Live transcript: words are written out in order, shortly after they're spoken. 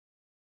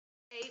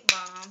58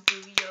 mom, do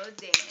your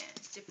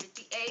dance. Your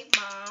 58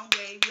 mom,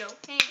 wave your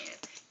hands.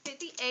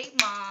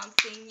 58 mom,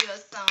 sing your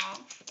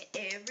song,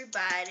 and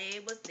everybody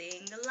will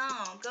sing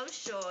along. Go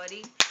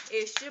shorty,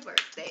 it's your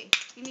birthday.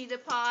 You need to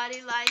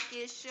party like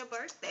it's your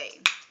birthday.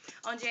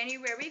 On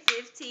January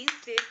 15th,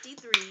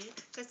 53,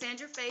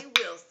 Cassandra Faye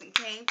Wilson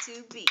came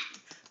to be.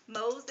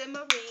 Mose and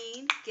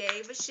Marine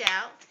gave a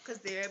shout, 'cause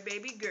their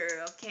baby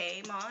girl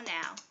came on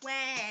out.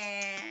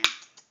 Wham!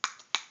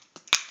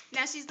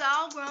 Now she's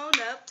all grown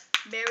up,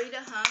 married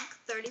a hunk,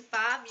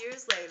 35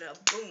 years later,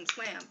 boom,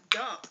 slam,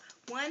 dunk.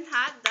 One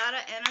hot daughter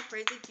and a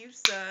crazy cute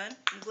son.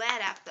 I'm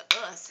glad after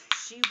us,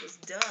 she was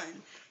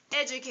done.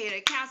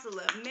 Educator,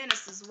 counselor,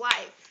 minister's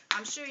wife.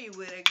 I'm sure you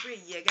would agree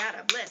you got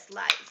a blessed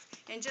life.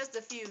 In just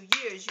a few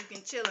years, you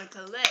can chill and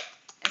collect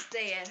and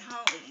stay at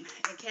home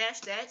and cash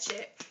that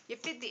check. Your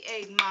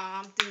 58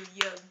 mom, do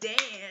your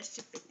dance.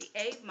 Your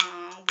 58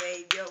 mom,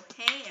 wave your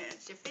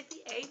hands. Your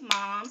 58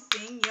 mom,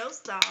 sing your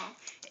song.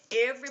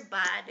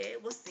 Everybody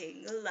will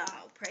sing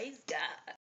along. Praise God.